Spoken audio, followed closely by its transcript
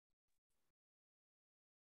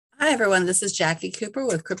Hi, everyone. This is Jackie Cooper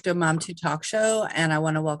with Crypto Mom 2 Talk Show, and I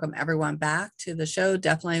want to welcome everyone back to the show.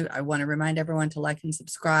 Definitely, I want to remind everyone to like and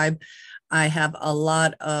subscribe. I have a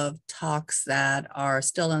lot of talks that are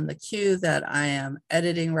still in the queue that I am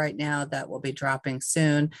editing right now that will be dropping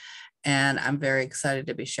soon. And I'm very excited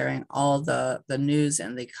to be sharing all the news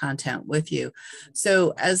and the content with you.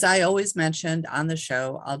 So as I always mentioned on the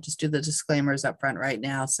show, I'll just do the disclaimers up front right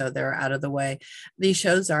now so they're out of the way. These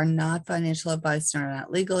shows are not financial advice, they're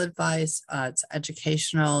not legal advice. It's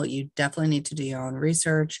educational. You definitely need to do your own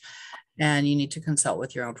research and you need to consult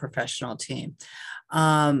with your own professional team.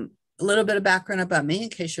 A little bit of background about me in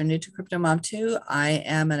case you're new to Crypto Mom 2. I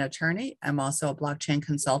am an attorney. I'm also a blockchain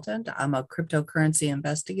consultant. I'm a cryptocurrency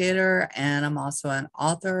investigator, and I'm also an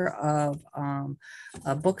author of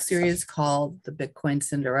a book series called The Bitcoin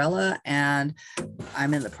Cinderella. And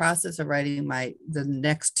I'm in the process of writing the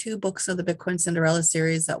next two books of the Bitcoin Cinderella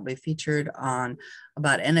series that will be featured on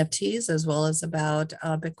about NFTs as well as about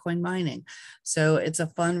Bitcoin mining. So it's a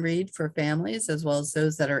fun read for families as well as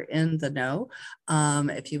those that are in the know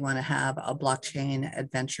if you want to have a blockchain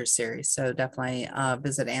adventure series. So definitely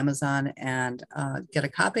visit Amazon and get a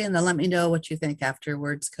copy and then let me know what you think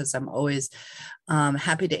afterwards, because I'm always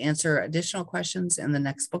happy to answer additional questions in the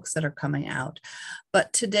next books that are coming out.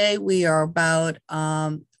 But today we are about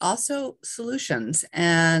also solutions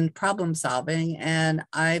and problem solving. And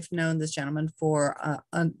I've known this gentleman for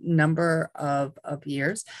a number of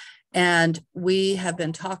years. And we have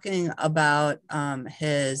been talking about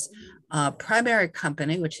his primary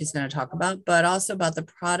company, which he's going to talk about, but also about the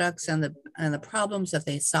products and the problems that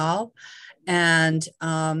they solve. And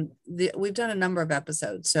we've done a number of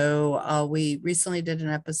episodes. So we recently did an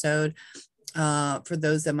episode for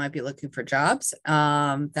those that might be looking for jobs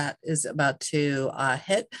that is about to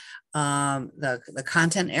hit the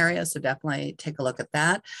content area. So definitely take a look at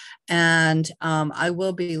that. And I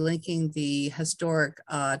will be linking the historic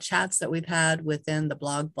chats that we've had within the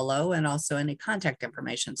blog below and also any contact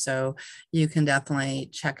information. So you can definitely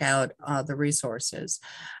check out the resources.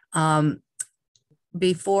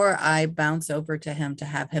 Before I bounce over to him to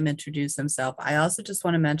have him introduce himself, I also just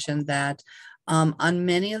want to mention that on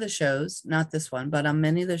many of the shows, not this one, but on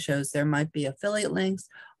many of the shows, there might be affiliate links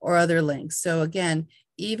or other links. So again,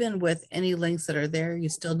 even with any links that are there, you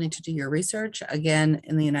still need to do your research. Again,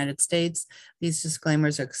 in the United States, these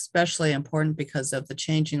disclaimers are especially important because of the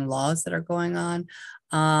changing laws that are going on.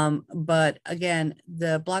 But again,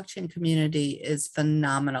 the blockchain community is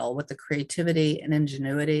phenomenal with the creativity and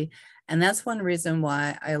ingenuity. And that's one reason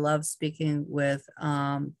why I love speaking with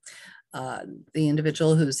the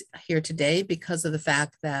individual who's here today, because of the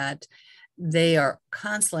fact that they are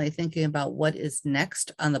constantly thinking about what is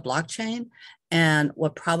next on the blockchain and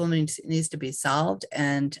what problem needs to be solved.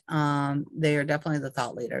 And they are definitely the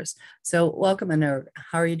thought leaders. So welcome, Anurag.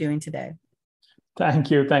 How are you doing today?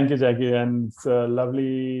 Thank you, Jackie. And it's a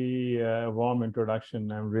lovely, warm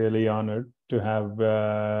introduction. I'm really honored to have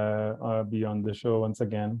be on the show once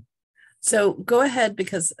again. So go ahead,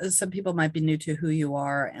 because some people might be new to who you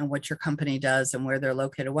are and what your company does and where they're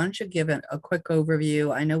located. Why don't you give it a quick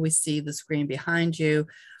overview? I know we see the screen behind you,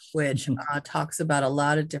 which talks about a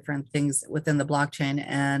lot of different things within the blockchain.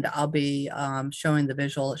 And I'll be showing the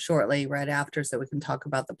visual shortly right after so we can talk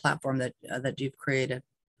about the platform that you've created.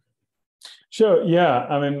 Sure. Yeah.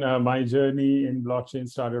 I mean, my journey in blockchain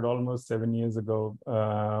started almost 7 years ago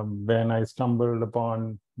when I stumbled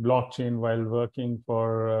upon blockchain while working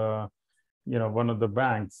for one of the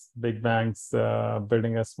big banks,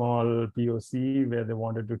 building a small POC where they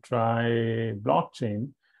wanted to try blockchain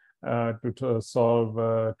to solve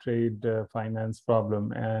a trade finance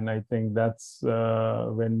problem. And I think that's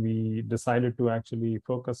when we decided to actually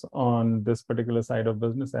focus on this particular side of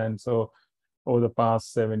business. And so over the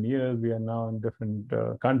past 7 years, we are now in different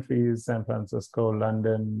countries: San Francisco,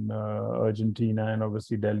 London, Argentina, and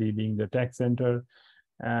obviously Delhi being the tech center.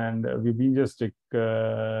 And we've been just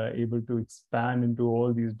able to expand into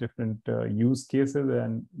all these different use cases.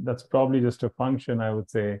 And that's probably just a function, I would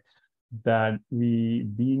say, that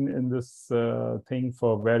we've been in this thing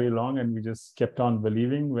for very long, and we just kept on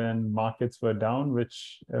believing when markets were down,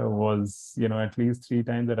 which was, at least 3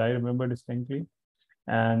 times that I remember distinctly.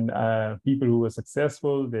 And people who were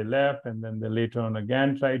successful, they left, and then they later on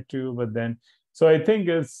again tried to, but then so I think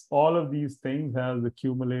it's all of these things has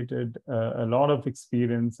accumulated a lot of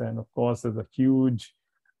experience, and of course, there's a huge,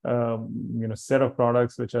 set of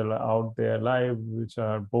products which are out there live, which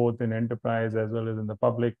are both in enterprise as well as in the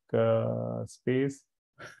public space.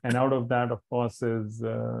 And out of that, of course, is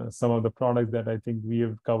some of the products that I think we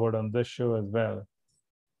have covered on this show as well.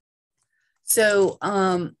 So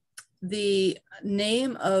the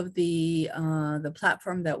name of the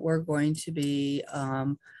platform that we're going to be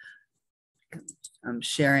I'm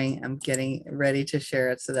sharing, I'm getting ready to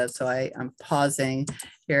share it. So that's why I'm pausing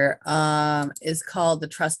here, is called the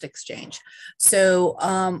Trust Exchange. So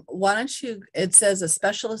why don't you, it says a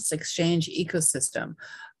specialist exchange ecosystem.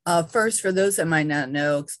 First, for those that might not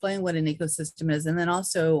know, explain what an ecosystem is, and then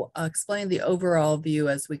also explain the overall view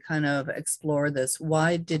as we kind of explore this.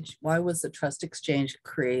 Why was the Trust Exchange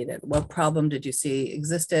created? What problem did you see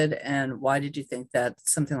existed, and why did you think that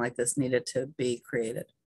something like this needed to be created?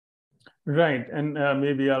 Right. And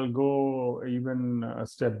maybe I'll go even a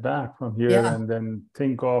step back from here Yeah. and then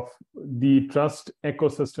think of the trust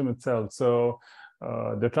ecosystem itself. So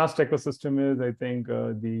the trust ecosystem is, I think,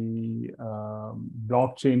 the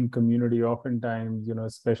blockchain community oftentimes,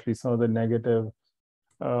 especially some of the negative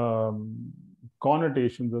um,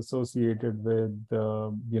 connotations associated with,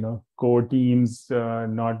 core teams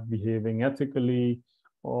not behaving ethically,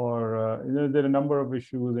 or there are a number of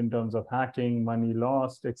issues in terms of hacking, money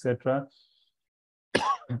lost, etc.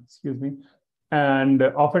 Excuse me. And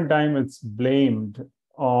oftentimes it's blamed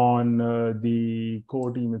on the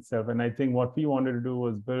core team itself. And I think what we wanted to do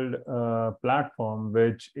was build a platform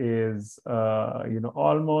which is,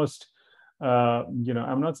 almost,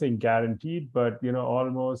 I'm not saying guaranteed, but,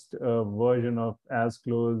 almost a version of as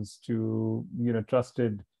close to,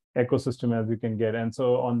 trusted ecosystem as we can get. And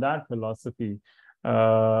so on that philosophy,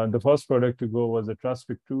 the first product to go was a Trust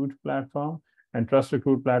Recruit platform. And Trust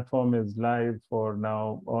Recruit platform is live for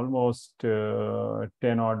now almost 10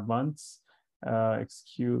 odd months.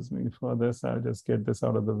 Excuse me for this. I'll just get this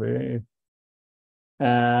out of the way.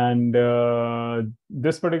 And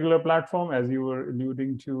this particular platform, as you were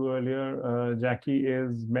alluding to earlier, Jackie,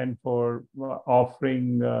 is meant for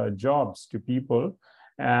offering jobs to people.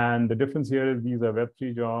 And the difference here is these are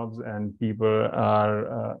Web3 jobs and people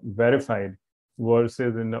are verified,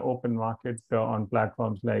 versus in the open market on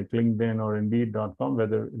platforms like LinkedIn or Indeed.com, where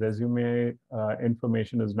the resume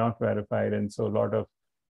information is not verified. And so a lot of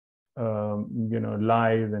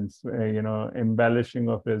lies and embellishing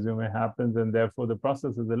of resume happens, and therefore the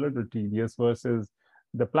process is a little tedious, versus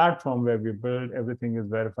the platform where we build, everything is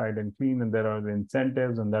verified and clean, and there are the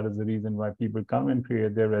incentives, and that is the reason why people come and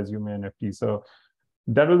create their resume NFT. So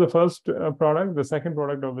that was the first product. The second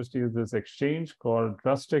product obviously is this exchange called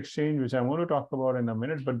Trust Exchange, which I want to talk about in a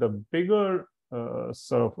minute. But the bigger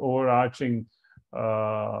sort of overarching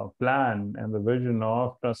plan and the vision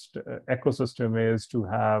of trust ecosystem is to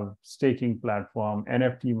have staking platform,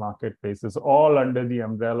 NFT marketplaces, all under the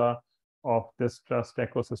umbrella of this trust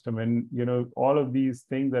ecosystem. And all of these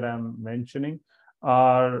things that I'm mentioning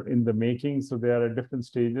are in the making. So they are at different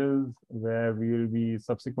stages where we will be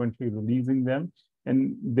subsequently releasing them.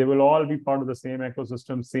 And they will all be part of the same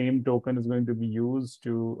ecosystem. Same token is going to be used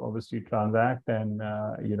to obviously transact and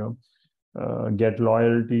get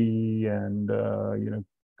loyalty and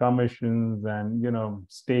commissions and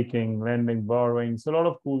staking, lending, borrowing. So a lot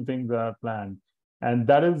of cool things are planned, and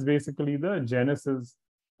that is basically the genesis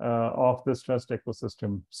of this trust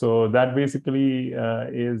ecosystem. So that basically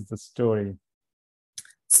is the story.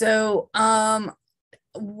 So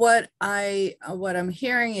what I'm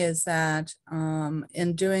hearing is that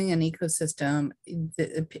in doing an ecosystem,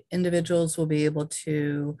 the individuals will be able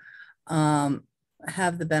to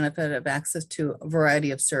have the benefit of access to a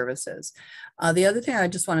variety of services. The other thing I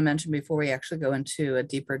just want to mention before we actually go into a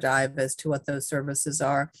deeper dive as to what those services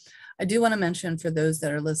are, I do want to mention for those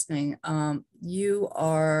that are listening, you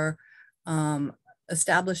are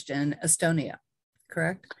established in Estonia,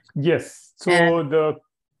 correct? Yes. So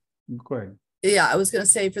go ahead. Yeah, I was going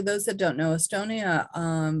to say, for those that don't know, Estonia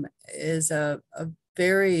is a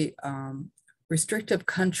very restrictive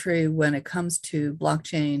country when it comes to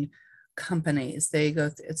blockchain companies.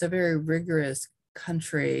 It's a very rigorous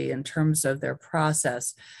country in terms of their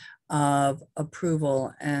process of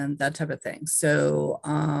approval and that type of thing. So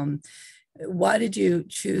why did you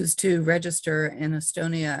choose to register in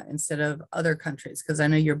Estonia instead of other countries? Because I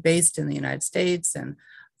know you're based in the United States and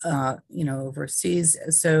overseas.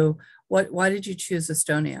 So why did you choose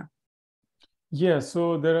Estonia? Yeah,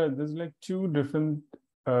 so there's like two different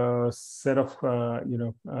set of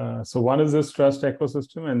so one is this trust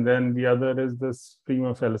ecosystem, and then the other is this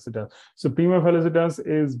Prima Felicitas. So Prima Felicitas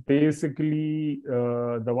is basically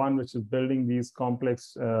the one which is building these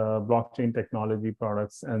complex blockchain technology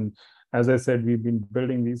products. And as I said, we've been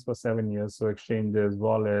building these for 7 years. So exchanges,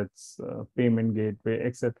 wallets, payment gateway,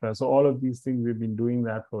 etc. So all of these things, we've been doing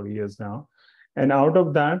that for years now. And out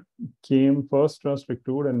of that came first Trust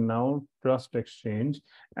Recruit and now Trust Exchange.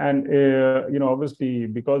 And obviously,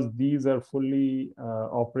 because these are fully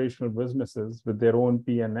operational businesses with their own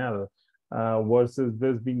P&L, versus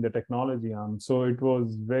this being the technology arm. So it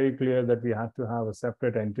was very clear that we had to have a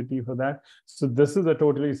separate entity for that. So this is a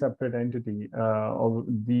totally separate entity.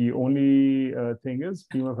 The only thing is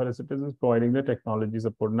Prima Felicitas is providing the technology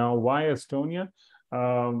support. Now, why Estonia?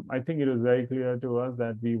 I think it was very clear to us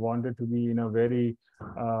that we wanted to be in a very,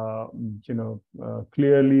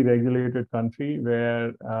 clearly regulated country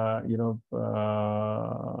where,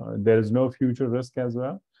 there is no future risk as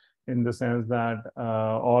well, in the sense that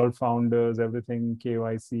all founders, everything,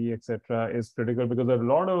 KYC, etc., is critical, because there are a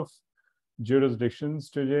lot of jurisdictions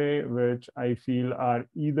today which I feel are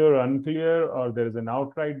either unclear or there is an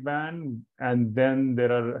outright ban, and then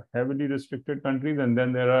there are heavily restricted countries, and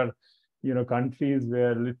then there are countries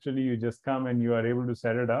where literally you just come and you are able to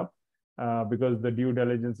set it up because the due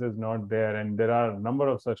diligence is not there. And there are a number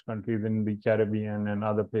of such countries in the Caribbean and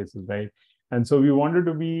other places, right? And so we wanted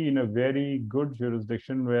to be in a very good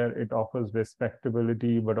jurisdiction where it offers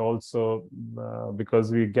respectability, but also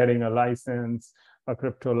because we're getting a license, a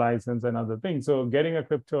crypto license and other things. So getting a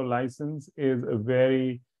crypto license is a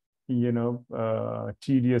very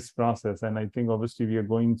tedious process. And I think obviously we are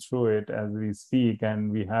going through it as we speak, and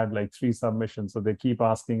we had like 3 submissions. So they keep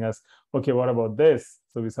asking us, okay, what about this?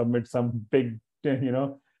 So we submit some big,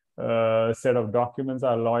 set of documents.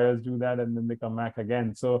 Our lawyers do that, and then they come back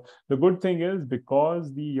again. So the good thing is,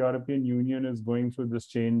 because the European Union is going through this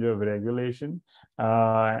change of regulation,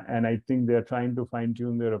 and I think they're trying to fine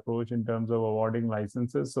tune their approach in terms of awarding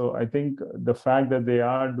licenses. So I think the fact that they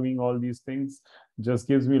are doing all these things just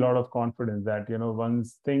gives me a lot of confidence that,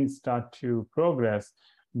 once things start to progress,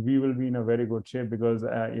 we will be in a very good shape, because,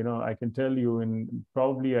 I can tell you in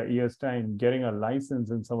probably a year's time, getting a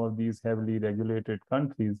license in some of these heavily regulated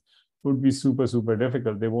countries would be super, super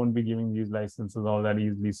difficult. They won't be giving these licenses all that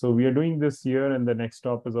easily. So we are doing this year, and the next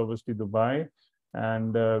stop is obviously Dubai.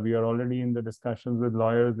 And we are already in the discussions with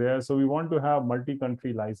lawyers there. So we want to have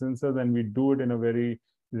multi-country licenses, and we do it in a very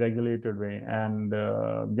regulated way. And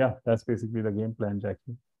yeah, that's basically the game plan,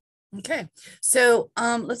 Jackie. Okay, so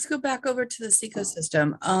let's go back over to this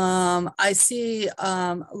ecosystem. I see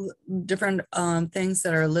different things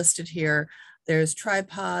that are listed here. There's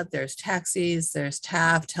Tripod, there's taxis, there's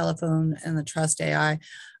TAF, telephone, and the Trust AI.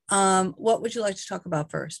 What would you like to talk about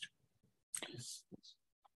first?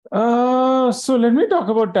 So let me talk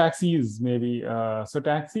about taxis, maybe. So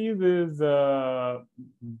taxis is,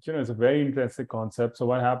 it's a very interesting concept. So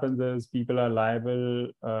what happens is people are liable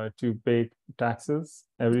to pay taxes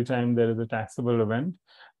every time there is a taxable event.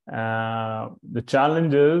 The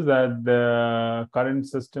challenge is that the current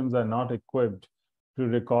systems are not equipped to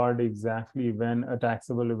record exactly when a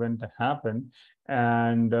taxable event happened.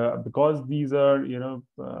 And because these are,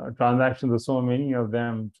 transactions, there's so many of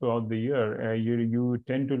them throughout the year, you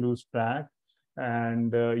tend to lose track.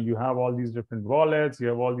 And you have all these different wallets, you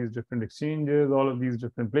have all these different exchanges, all of these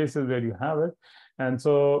different places where you have it. And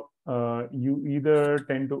so you either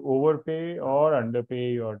tend to overpay or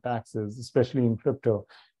underpay your taxes, especially in crypto,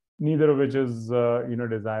 neither of which is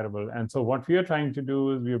desirable. And so what we are trying to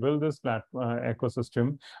do is we build this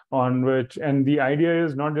ecosystem on which, and the idea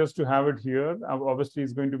is not just to have it here. Obviously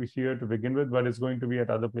it's going to be here to begin with, but it's going to be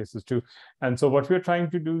at other places too. And so what we're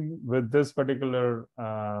trying to do with this particular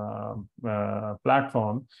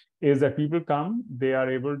platform is that people come, they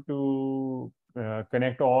are able to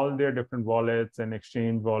connect all their different wallets and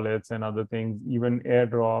exchange wallets and other things, even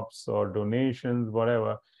airdrops or donations,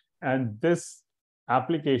 whatever. And this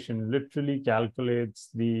application literally calculates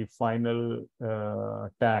the final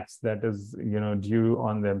tax that is due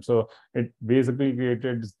on them. So it basically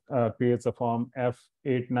creates a form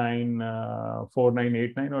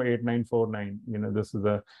F894989 or 8949. This is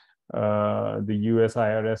the US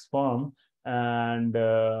IRS form. And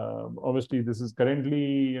obviously this is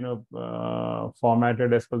currently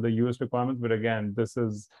formatted as per the US requirements, but again, this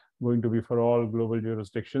is going to be for all global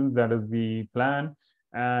jurisdictions. That is the plan.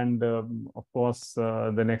 And of course,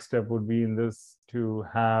 the next step would be in this to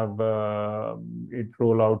have it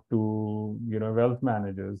roll out to wealth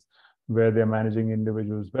managers, where they're managing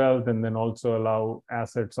individuals' wealth, and then also allow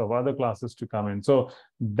assets of other classes to come in. So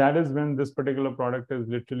that is when this particular product is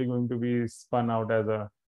literally going to be spun out as a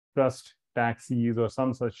trust taxis or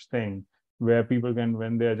some such thing, where people can,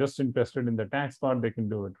 when they're just interested in the tax part, they can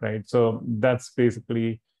do it, right? So that's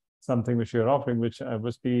basically something which you're offering, which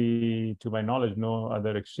obviously, to my knowledge, no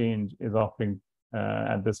other exchange is offering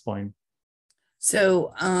at this point.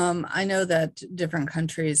 So I know that different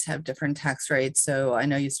countries have different tax rates. So I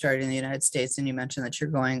know you started in the United States and you mentioned that you're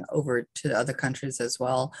going over to other countries as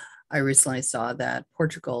well. I recently saw that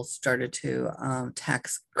Portugal started to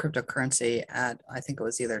tax cryptocurrency at, I think it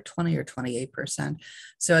was either 20 or 28%.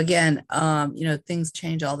 So again, things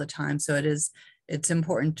change all the time. So it's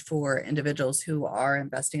important for individuals who are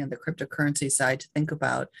investing in the cryptocurrency side to think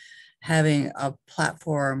about having a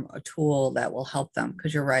platform, a tool that will help them.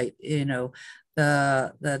 Because you're right,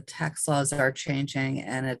 the tax laws are changing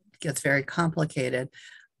and it gets very complicated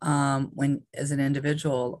when as an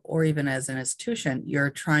individual or even as an institution you're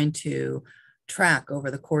trying to track over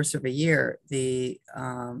the course of a year the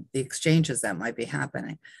exchanges that might be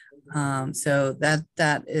happening. So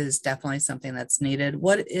that is definitely something that's needed.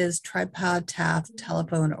 What is Tripod, Taft,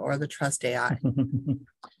 Telephone, or the Trust AI?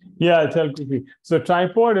 Yeah, I'll tell quickly. So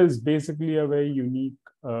Tripod is basically a very unique,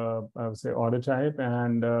 I would say, order type,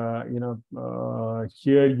 and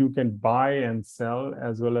here you can buy and sell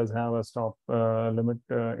as well as have a stop limit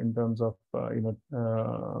in terms of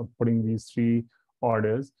putting these three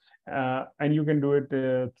orders, and you can do it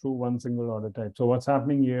through one single order type. So what's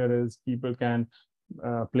happening here is people can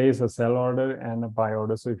place a sell order and a buy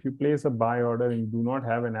order. So if you place a buy order and you do not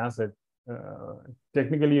have an asset,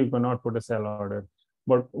 technically you cannot put a sell order.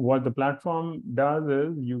 But what the platform does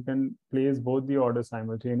is you can place both the orders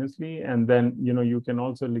simultaneously, and then you can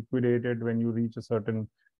also liquidate it when you reach a certain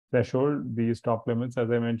threshold, the stop limits, as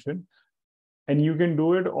I mentioned. And you can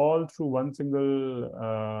do it all through one single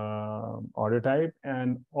order type.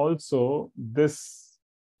 And also, this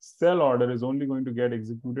sell order is only going to get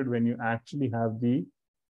executed when you actually have the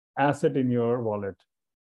asset in your wallet.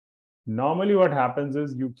 Normally, what happens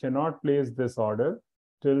is you cannot place this order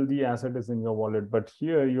till the asset is in your wallet. But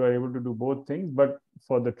here you are able to do both things. But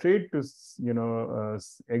for the trade to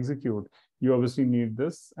execute, you obviously need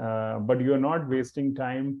this. But you're not wasting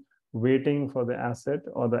time waiting for the asset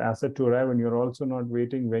or the asset to arrive, and you're also not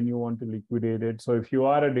waiting when you want to liquidate it. So if you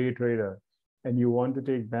are a day trader and you want to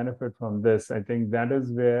take benefit from this, I think that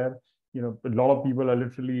is where a lot of people are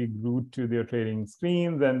literally glued to their trading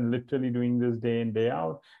screens and literally doing this day in, day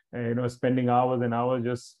out, spending hours and hours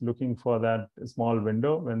just looking for that small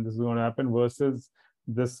window when this is going to happen, versus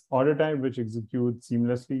this order type, which executes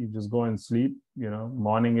seamlessly. You just go and sleep,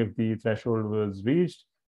 morning, if the threshold was reached,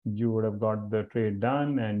 you would have got the trade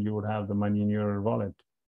done and you would have the money in your wallet.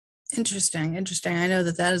 Interesting. I know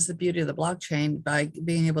that is the beauty of the blockchain, by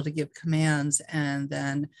being able to give commands, and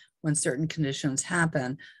then when certain conditions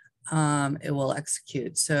happen, it will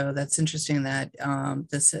execute. So that's interesting that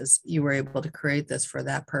you were able to create this for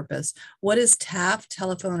that purpose. What is TAF,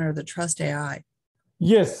 Telephone, or the Trust AI?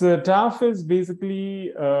 Yes, TAF is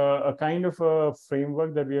basically a kind of a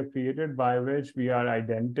framework that we have created by which we are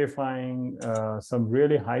identifying some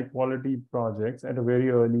really high quality projects at a very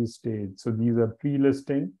early stage. So these are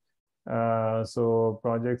pre-listing. So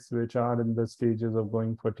projects which are in the stages of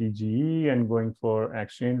going for TGE and going for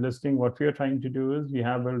exchange listing. What we are trying to do is we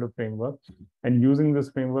have built a framework, and using this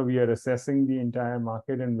framework, we are assessing the entire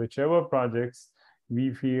market, and whichever projects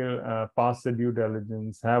we feel pass the due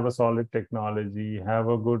diligence, have a solid technology, have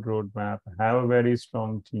a good roadmap, have a very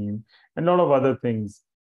strong team, and a lot of other things.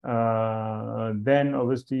 Then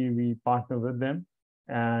obviously we partner with them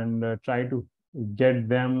and try to get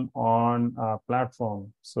them on our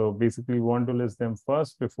platform. So basically we want to list them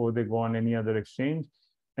first before they go on any other exchange.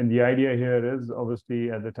 And the idea here is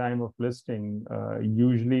obviously at the time of listing,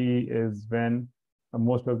 usually is when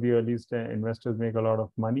most of the early investors make a lot of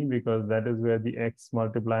money, because that is where the X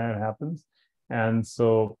multiplier happens. And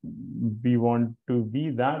so we want to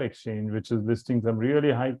be that exchange, which is listing some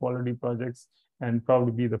really high quality projects and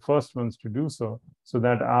probably be the first ones to do so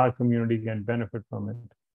that our community can benefit from it.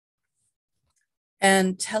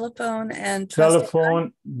 And Telephone and Trust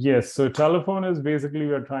Telephone, yes. So Telephone is basically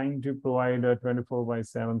we're trying to provide a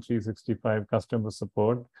 24/7, 365 customer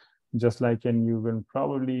support, just like you can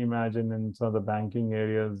probably imagine in some of the banking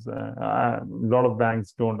areas. A lot of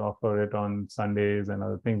banks don't offer it on Sundays and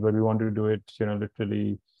other things, but we want to do it,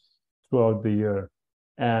 literally throughout the year.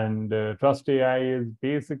 And Trust AI is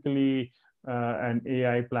basically an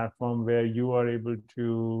AI platform where you are able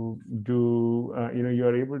to do, you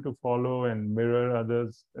are able to follow and mirror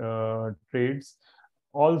others' trades.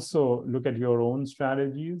 Also, look at your own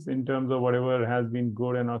strategies in terms of whatever has been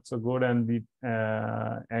good and not so good, and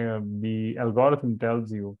the algorithm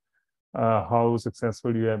tells you how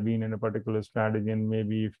successful you have been in a particular strategy, and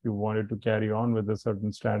maybe if you wanted to carry on with a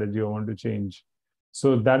certain strategy or want to change.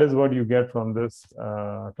 So that is what you get from this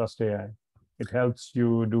Trust AI. It helps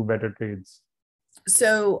you do better trades.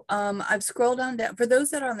 So I've scrolled on down. For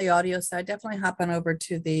those that are on the audio side, definitely hop on over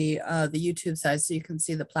to the YouTube side so you can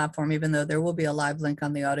see the platform, even though there will be a live link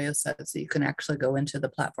on the audio side so you can actually go into the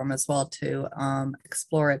platform as well to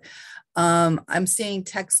explore it. I'm seeing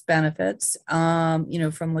tax benefits,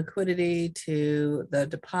 from liquidity to the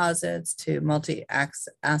deposits to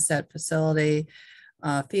multi-asset facility,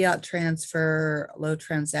 fiat transfer, low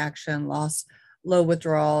transaction loss, low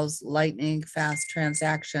withdrawals, lightning fast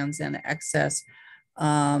transactions, and excess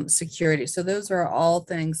security. So those are all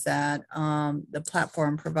things that the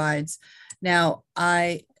platform provides. Now,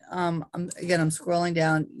 I'm scrolling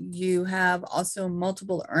down. You have also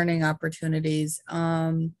multiple earning opportunities.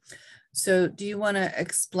 So do you want to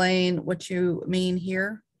explain what you mean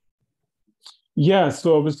here? Yeah,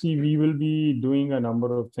 so obviously we will be doing a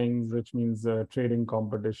number of things, which means trading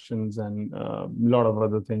competitions and a lot of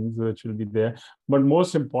other things which will be there. But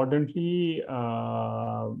most importantly,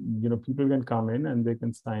 people can come in and they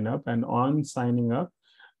can sign up, and on signing up,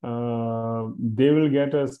 they will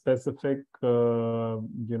get a specific, code,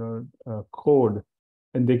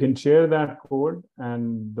 and they can share that code.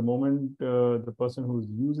 And the moment the person who's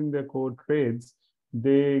using their code trades,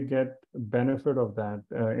 they get benefit of that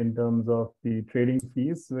in terms of the trading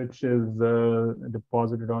fees, which is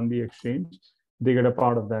deposited on the exchange. They get a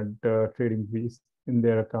part of that trading fees in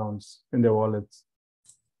their accounts, in their wallets.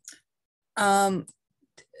 Again,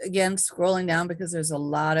 scrolling down because there's a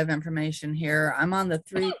lot of information here. I'm on the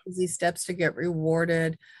 3 easy steps to get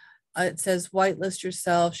rewarded. It says whitelist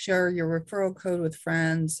yourself, share your referral code with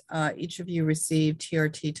friends. Each of you receive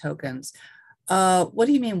TRT tokens. What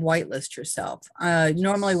do you mean whitelist yourself?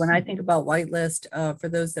 Normally when I think about whitelist, for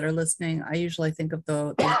those that are listening, I usually think of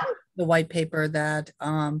the white paper that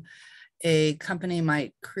a company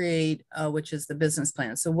might create, which is the business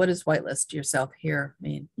plan. So what does whitelist yourself here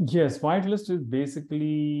mean? Yes, whitelist is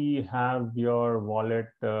basically have your wallet.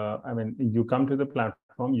 You come to the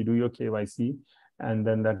platform, you do your KYC, and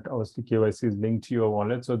then that obviously KYC is linked to your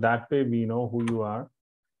wallet. So that way we know who you are.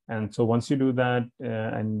 And so once you do that,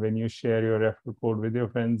 and when you share your referral code with your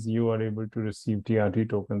friends, you are able to receive TRT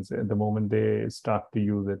tokens at the moment they start to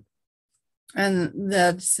use it. And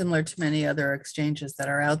that's similar to many other exchanges that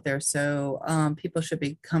are out there. So people should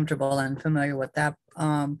be comfortable and familiar with that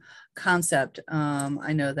concept.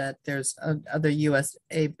 I know that there's other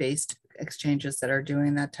USA-based exchanges that are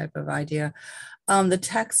doing that type of idea. The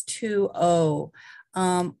text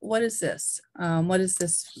 2.0, what is this? What is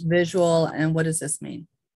this visual and what does this mean?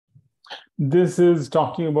 This is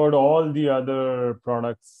talking about all the other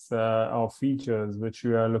products or features which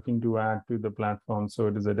we are looking to add to the platform. So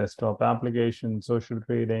it is a desktop application, social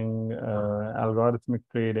trading, algorithmic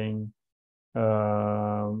trading,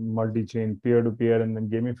 multi-chain peer-to-peer, and then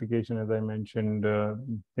gamification, as I mentioned,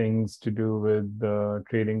 things to do with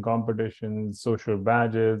trading competitions, social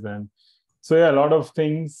badges, and so yeah, a lot of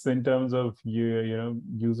things in terms of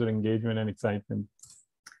user engagement and excitement.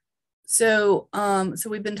 So, so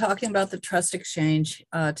we've been talking about the Trust Exchange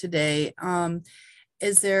today.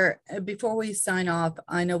 Is there, before we sign off,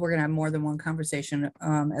 I know we're going to have more than one conversation,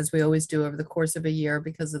 as we always do over the course of a year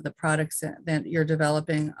because of the products that you're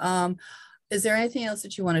developing. Is there anything else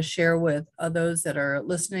that you want to share with those that are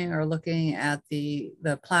listening or looking at the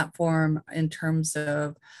platform in terms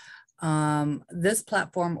of this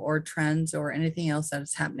platform or trends or anything else that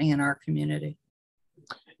is happening in our community?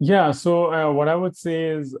 Yeah, so what I would say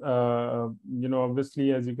is,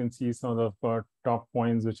 obviously, as you can see, some of the top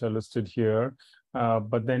points which are listed here,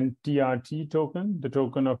 but then TRT token, the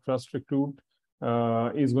token of Trust Recruit,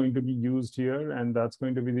 is going to be used here, and that's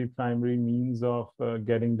going to be the primary means of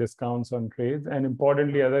getting discounts on trades. And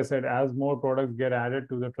importantly, as I said, as more products get added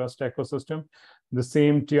to the Trust ecosystem, the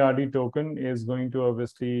same TRT token is going to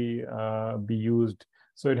obviously be used.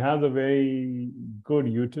 So it has a very good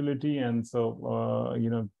utility, and so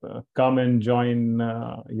come and join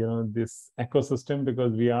this ecosystem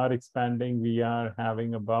because we are expanding. We are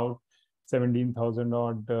having about 17,000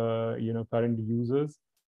 odd current users,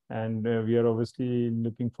 and we are obviously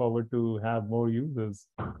looking forward to have more users.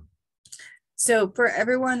 So for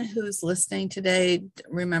everyone who's listening today,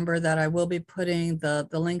 remember that I will be putting the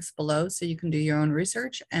links below so you can do your own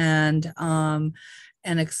research and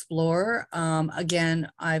explore.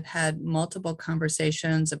 Again, I've had multiple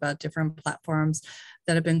conversations about different platforms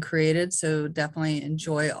that have been created. So definitely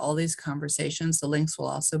enjoy all these conversations. The links will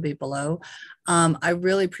also be below. I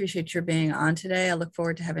really appreciate your being on today. I look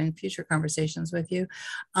forward to having future conversations with you.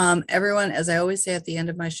 Everyone, as I always say at the end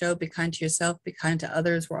of my show, be kind to yourself, be kind to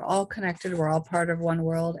others. We're all connected. We're all part of one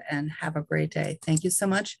world, and have a great day. Thank you so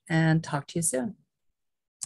much and talk to you soon.